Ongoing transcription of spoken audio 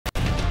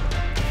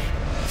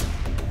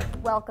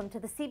Welcome to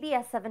the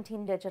CBS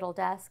 17 Digital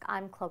Desk.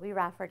 I'm Chloe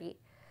Rafferty.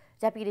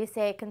 Deputies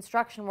say a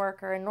construction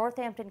worker in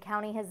Northampton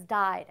County has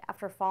died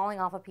after falling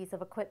off a piece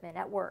of equipment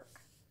at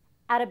work.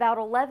 At about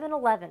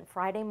 11:11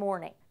 Friday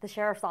morning, the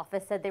sheriff's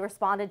office said they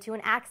responded to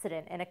an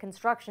accident in a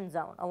construction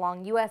zone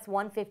along US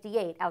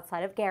 158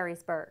 outside of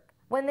Garysburg.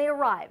 When they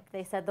arrived,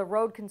 they said the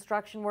road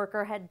construction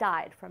worker had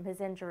died from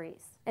his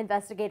injuries.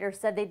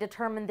 Investigators said they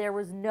determined there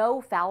was no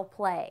foul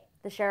play.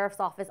 The sheriff's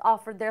office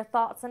offered their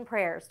thoughts and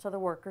prayers to the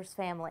worker's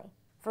family.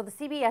 For the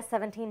CBS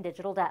 17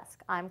 Digital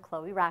Desk, I'm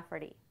Chloe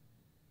Rafferty.